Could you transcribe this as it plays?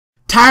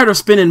Tired of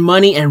spending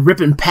money and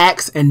ripping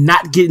packs and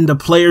not getting the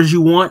players you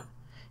want?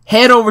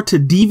 Head over to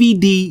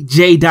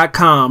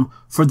dvdj.com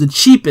for the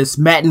cheapest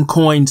Madden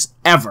coins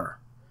ever.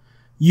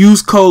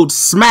 Use code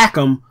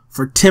SMACK'EM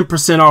for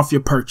 10% off your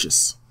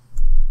purchase.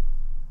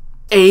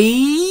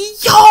 Hey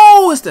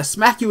yo, it's the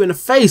smack you in the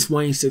face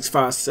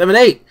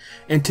Wayne6578,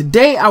 and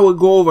today I will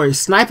go over a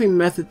sniping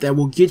method that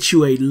will get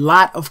you a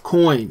lot of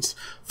coins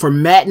for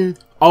Madden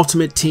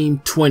Ultimate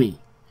Team 20.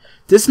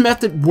 This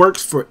method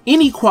works for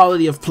any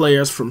quality of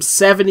players from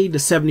 70 to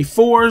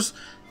 74s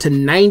to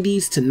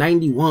 90s to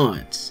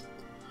 91s.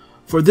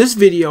 For this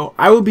video,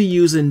 I will be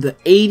using the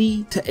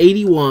 80 to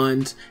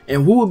 81s,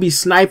 and we will be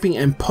sniping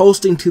and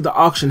posting to the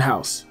auction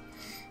house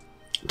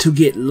to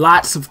get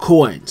lots of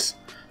coins.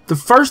 The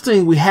first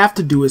thing we have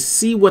to do is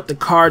see what the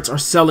cards are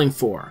selling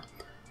for.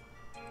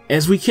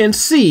 As we can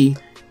see,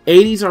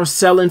 80s are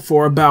selling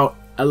for about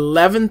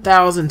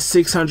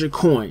 11,600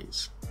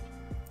 coins.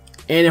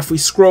 And if we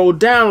scroll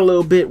down a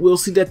little bit, we'll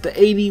see that the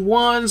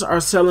 81s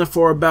are selling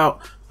for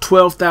about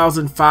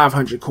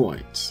 12,500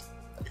 coins.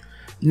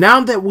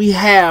 Now that we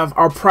have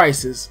our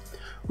prices,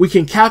 we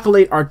can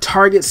calculate our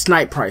target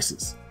snipe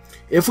prices.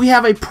 If we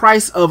have a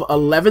price of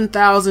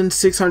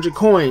 11,600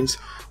 coins,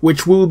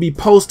 which we will be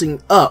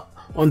posting up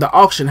on the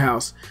auction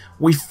house,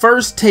 we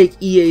first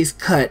take EA's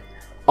cut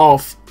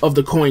off of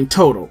the coin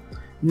total.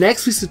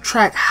 Next, we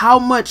subtract how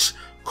much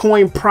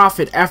coin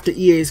profit after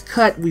EA's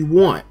cut we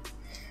want.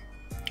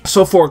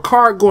 So for a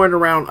card going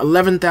around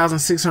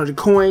 11,600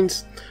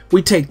 coins,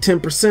 we take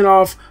 10%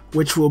 off,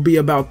 which will be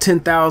about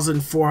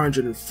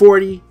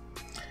 10,440.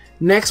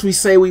 Next, we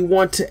say we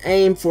want to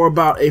aim for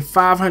about a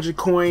 500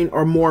 coin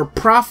or more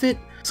profit.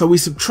 So we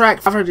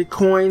subtract 500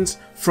 coins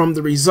from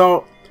the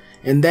result,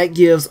 and that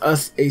gives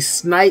us a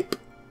snipe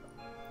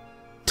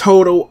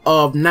total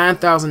of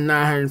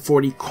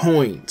 9,940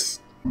 coins.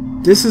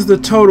 This is the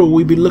total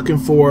we'll be looking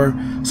for.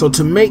 So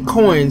to make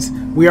coins,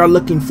 we are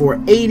looking for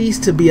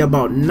 80s to be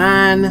about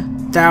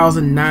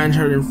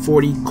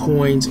 9,940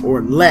 coins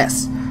or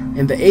less,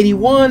 and the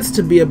 81s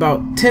to be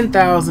about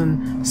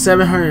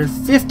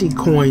 10,750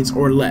 coins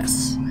or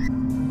less.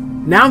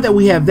 Now that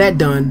we have that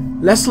done,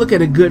 let's look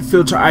at a good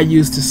filter I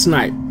use to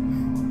snipe.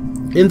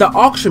 In the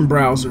auction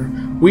browser,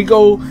 we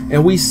go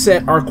and we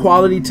set our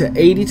quality to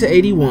 80 to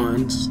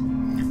 81s.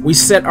 We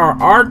set our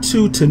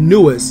R2 to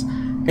newest,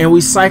 and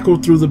we cycle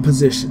through the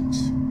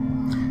positions.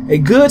 A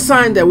good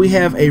sign that we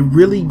have a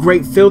really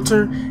great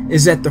filter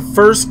is that the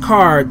first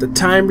card, the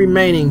time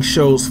remaining,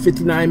 shows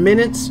 59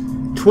 minutes,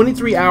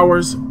 23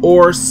 hours,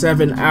 or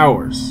 7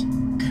 hours.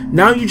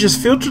 Now you just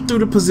filter through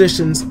the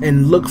positions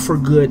and look for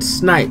good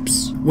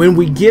snipes. When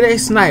we get a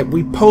snipe,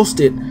 we post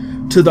it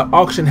to the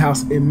auction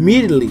house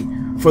immediately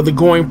for the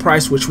going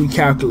price which we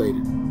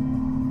calculated.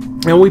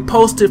 And we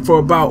post it for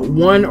about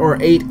 1 or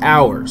 8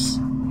 hours.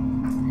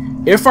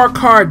 If our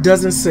card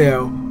doesn't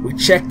sell, we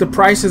check the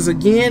prices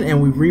again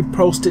and we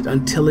repost it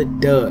until it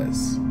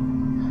does.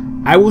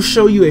 I will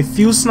show you a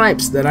few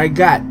snipes that I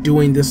got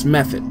doing this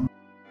method.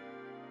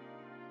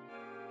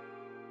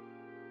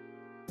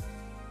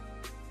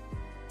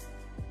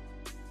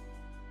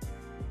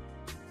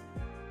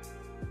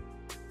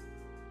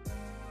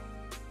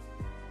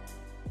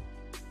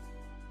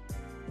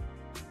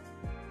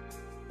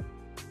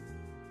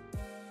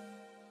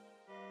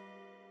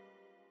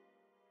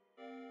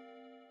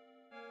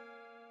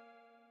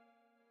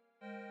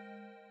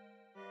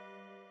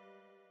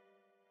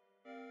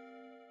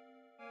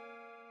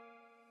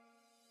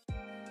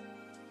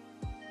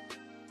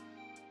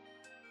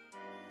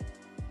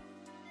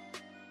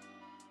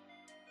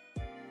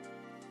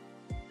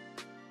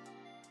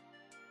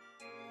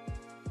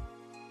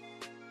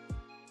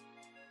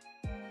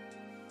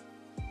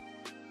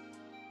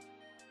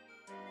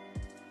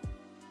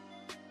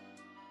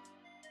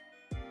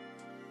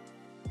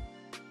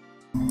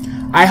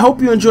 I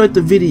hope you enjoyed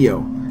the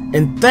video,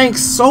 and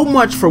thanks so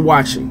much for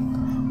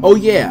watching. Oh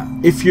yeah,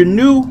 if you're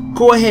new,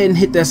 go ahead and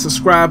hit that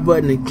subscribe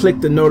button and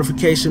click the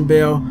notification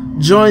bell.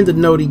 Join the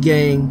Noti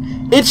gang.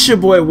 It's your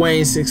boy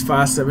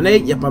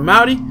Wayne6578. Yep, I'm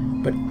outie,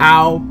 but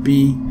I'll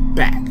be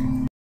back.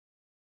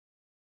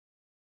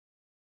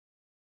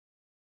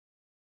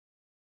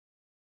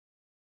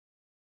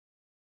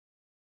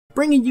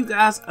 Bringing you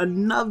guys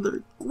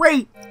another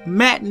great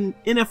Madden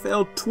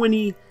NFL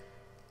 20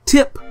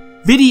 tip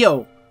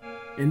video.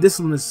 And this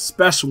one is a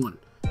special one.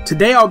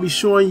 Today I'll be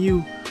showing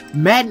you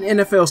Madden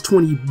NFL's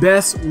 20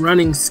 best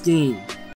running schemes.